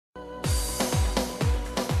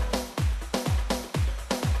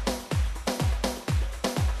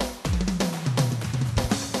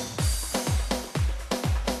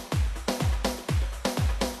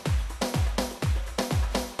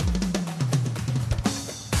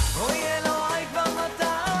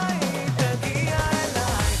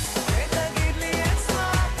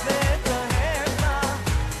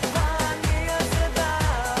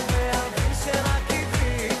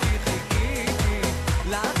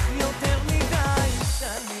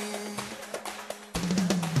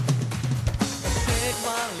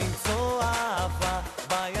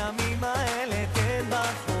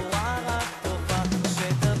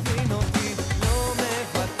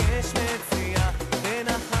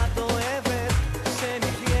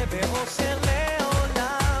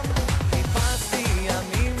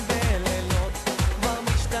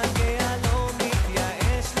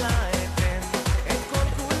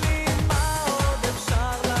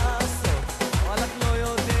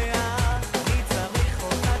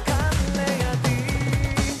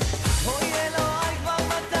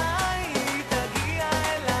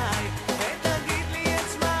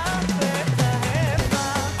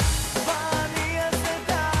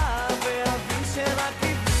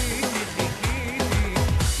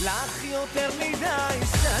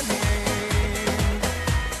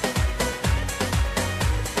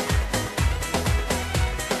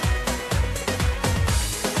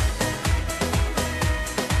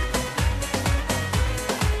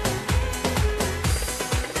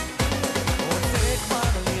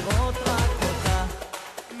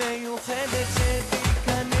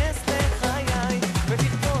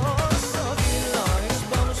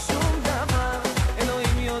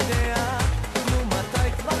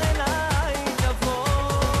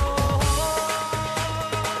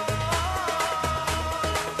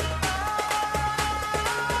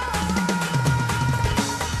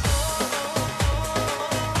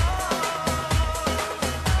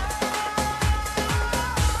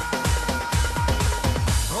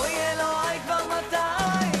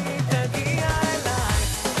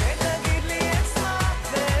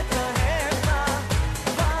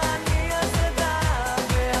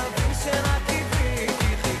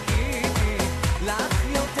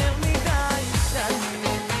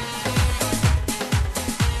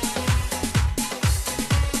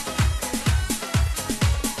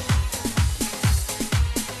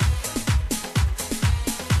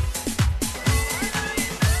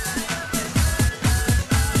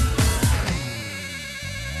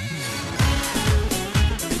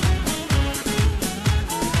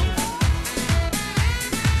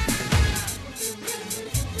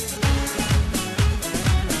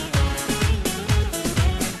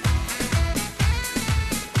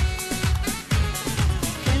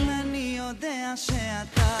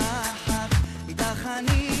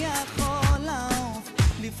אני יכול לעוף,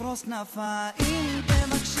 לפרוס כנפיים,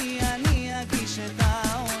 תבקשי אני אגיש את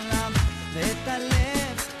העולם ואת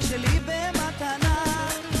הלב שלי במתנה,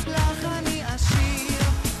 לך אני אשיר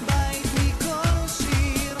בית מכל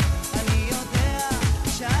שיר, אני יודע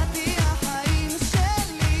שאת תהיי החיים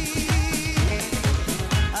שלי,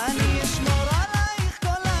 אני אשמור עלייך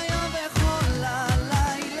כל היום וכל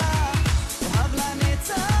הלילה, אוהב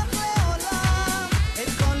לנצח לעולם, את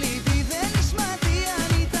כל ליבי ונשמתי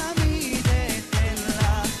אני תמיד אתן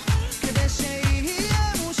לך, כדי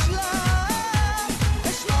שיהיה מושלם,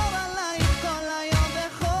 אשמור עלייך כל היום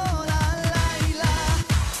וכל הלילה,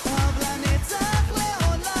 אוהב לנצח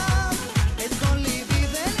לעולם, את כל ליבי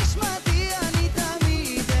ונשמתי אני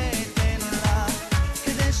תמיד אתן לך,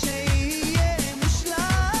 כדי שיהיה מושלם.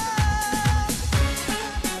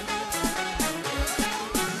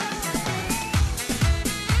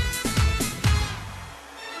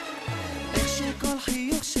 איך שכל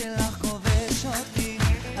חיוך שלך כובש אותי,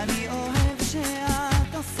 אני אוהב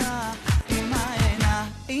שאת עושה עם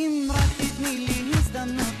העיניים, רק תתני לי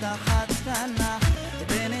הזדמנות אחת קטנה,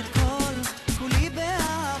 אתן את כל כולי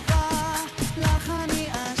באהבה, לך אני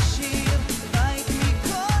אשיר בית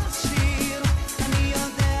מכל שיר, אני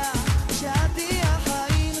יודע שאת תהיי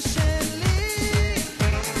החיים שלי,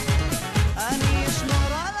 אני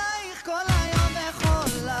אשמור עלייך כל היום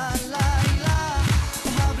וכל הלילה,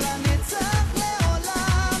 אוהב לנצח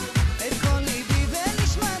לעולם, את כל ליבי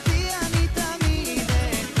ונשמתי אני תמיד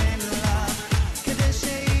אתן לך, כדי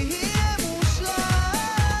שיהיה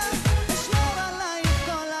מושלם, אשמור עלייך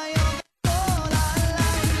כל היום וכל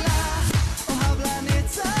הלילה, אוהב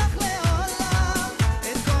לנצח לעולם,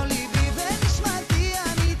 את כל ליבי ונשמתי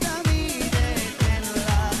אני תמיד אתן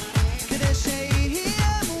לך, כדי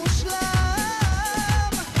שיהיה מושלם.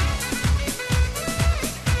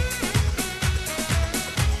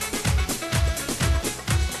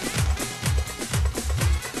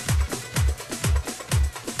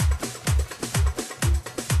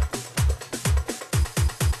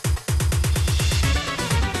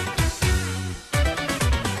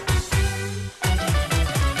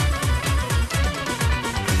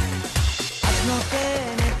 את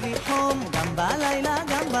נותנת לי חום גם בלילה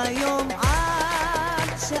גם ביום,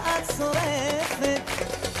 עד שאת שורפת,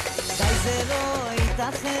 די זה לא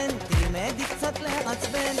ייתכן, תלמדי קצת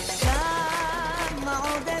לעצבן, כמה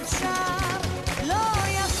עוד אפשר, לא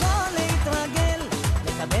יכול להתרגל,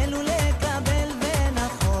 לקבל ולקבל,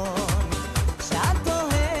 ונכון שאת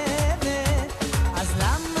אוהבת, אז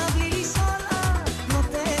למה בלי לשאול את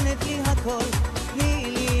נותנת לי הכל,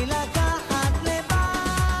 תני לי לקחת לבד,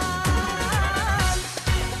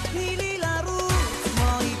 תני לי לרוץ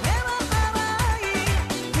כמו עיוור אחריי,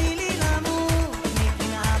 תני לי למות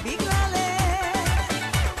מקנאה בגללך,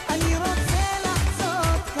 אני רוצה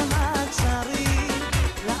לחצות כמה קשרים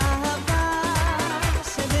לאהבה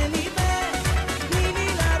שבליבך, תני לי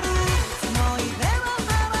לרוץ כמו עיוור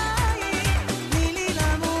אחריי, תני לי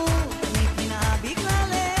למות מקנאה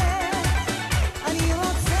בגללך, אני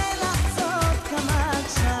רוצה לחצות כמה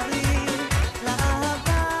קשרים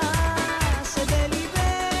לאהבה שבליבך,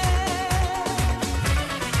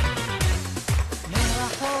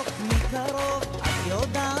 מרחוק מקרוב את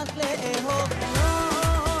יודעת לאהוב,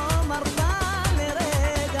 לא מרפה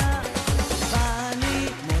לרגע, ואני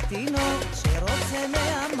כמו תינוק שרוצה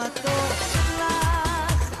מהמתוק,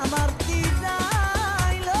 לך אמרתי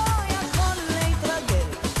די, לא יכול להתרגל,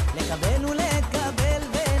 לקבל ולקבל,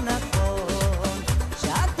 ונכון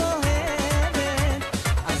שאת אוהבת,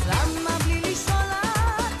 אז למה בלי לשאול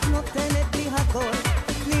את נותנת לי הכל,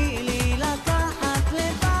 תני לי לקחת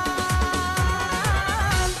לבד,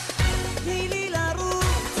 תני לי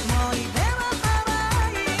לרוץ כמו עיוור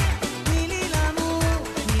אחריי, תני לי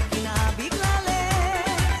למות מקנאה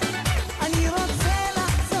בגללך, אני רוצה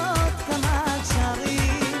לחצות כמה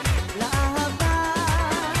קשרים לאהבה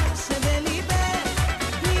שבליבך,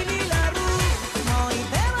 תני לי לרוץ כמו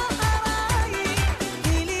עיוור אחריי,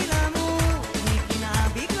 תני לי למות מקנאה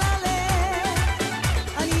בגללך,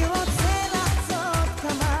 אני רוצה לחצות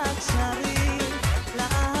כמה קשרים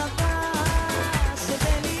לאהבה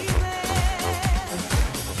שבליבך.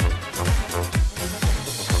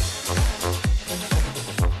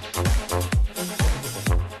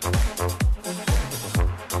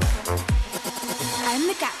 I'm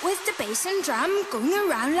the cat with the bass and drum, going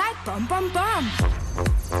around like bum bum bum.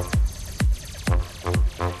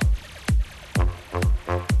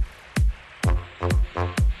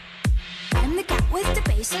 I'm the cat with the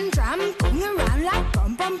bass and drum, going around like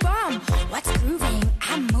bum bum bum. What's grooving?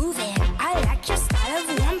 I'm moving. I like your style of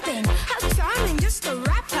romping. How charming, just a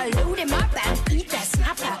rapper. Load him up and eat that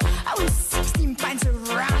snapper. I was 16 pints of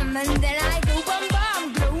rum and then I go bum bum,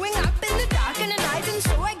 blow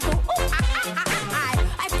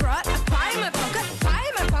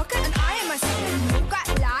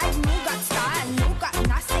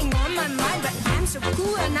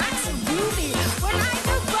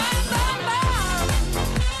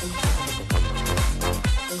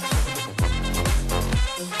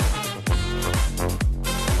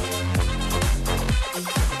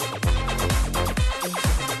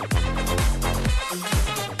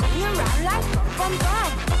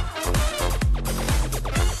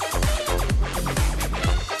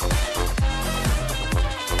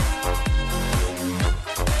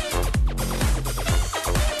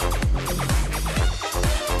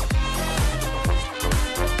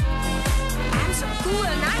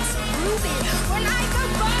when I go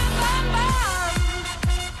bum, bum, bum.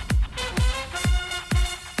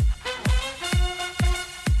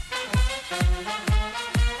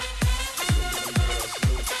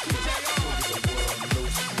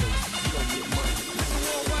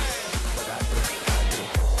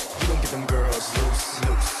 You don't get them girls loose,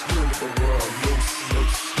 loose. You don't get the world loose,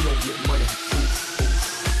 loose. You don't get money,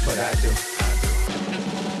 but I do.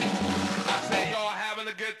 I say y'all having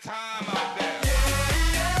a good time out there.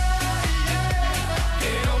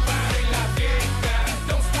 Que no pare la fiesta,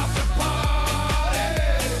 don't stop the party.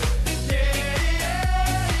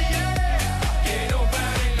 Que no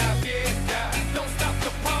pare la fiesta, don't stop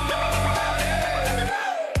the party.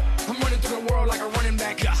 I'm running through the world like a running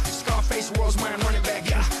back. Yeah. Scarface world's my running back.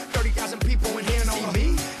 Yeah. 30,000 people in here know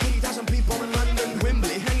me. 80,000 people in London,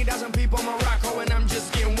 Wembley. 90,000 people in Morocco, and I'm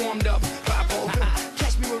just getting warmed up. Papo.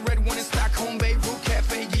 Catch me with red one in Stockholm, Beirut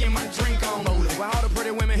Cafe, getting my drink on. While all the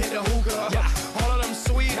pretty women hit the hookah. Yeah. All of them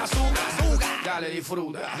sweet, azúcar. Dale di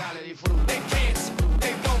fruta. They can't,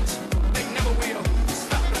 they won't, they never will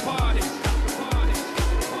stop the party.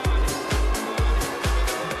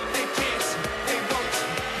 They can't, they won't,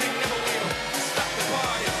 they never will stop the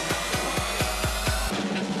party.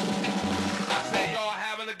 I say y'all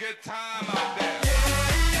having a good time out there.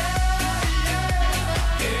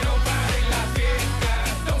 Que no pare la fiesta,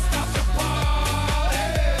 don't stop the party.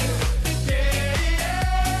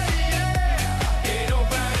 Que no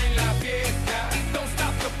pare la fiesta, don't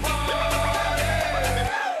stop the party.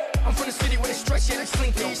 I'm from the city where they stretch it like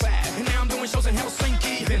Slinky. And now I'm doing shows in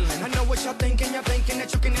Helsinki. I know what y'all thinking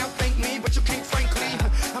that you can outthink me, but you can't frankly.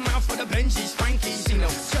 I'm out for the Benjis, Frankies.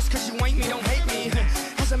 Just cause you ain't me, don't hate me.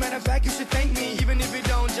 As a matter of fact, you should thank me, even if you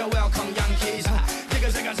don't, you're welcome, young kids. Zigga,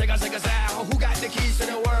 zigga, zigga, zigga, zow. Who got the keys to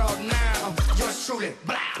the world now? Yours truly.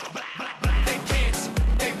 Blah, blah, blah, blah. They can't,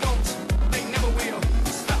 they won't, they never will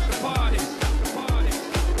stop the party.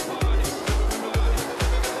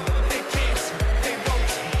 They can't, they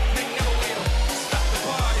won't, they never will stop the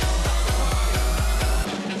party.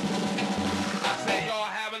 I say y'all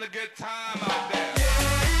having a good time out there.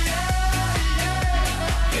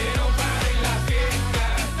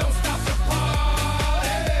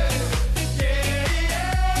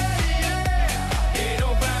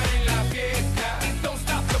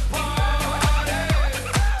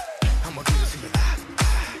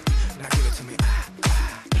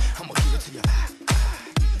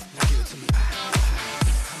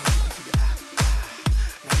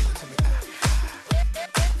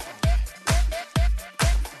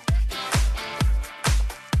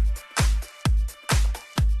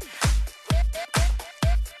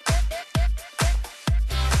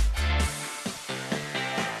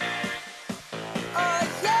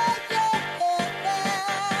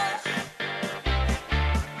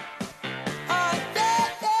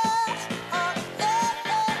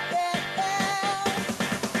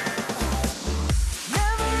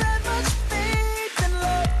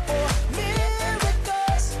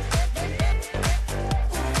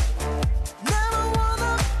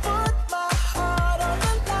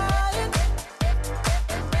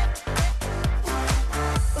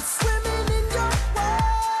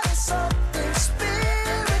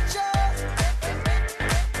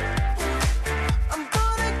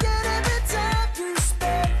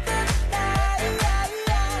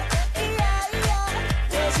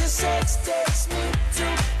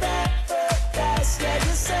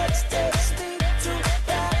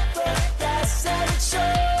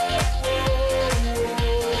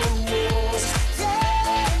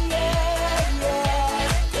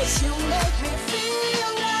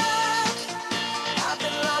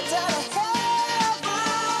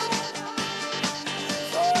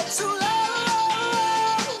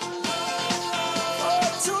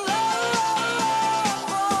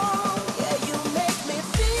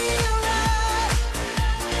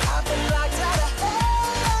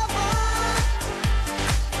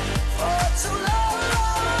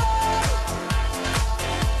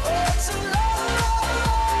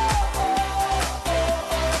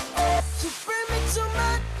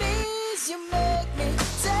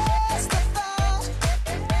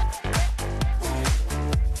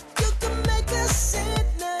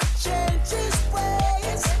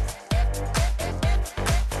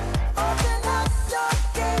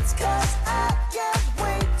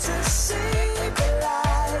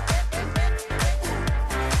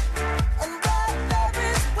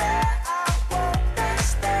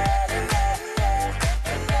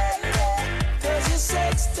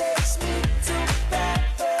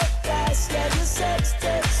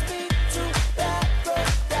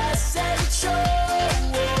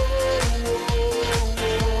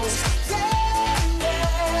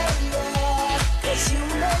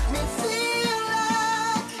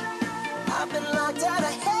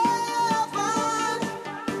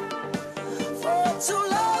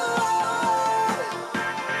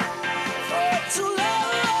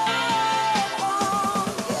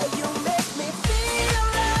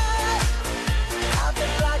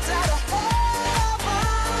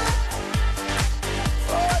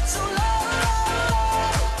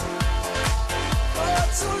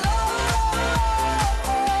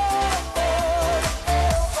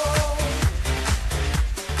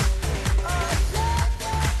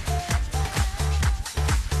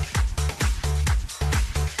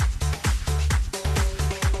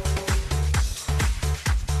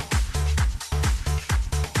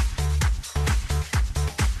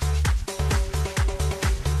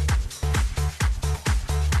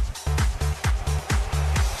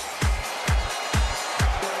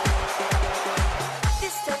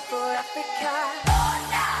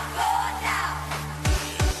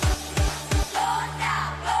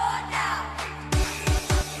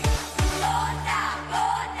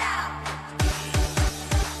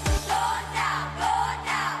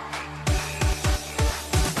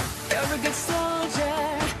 get so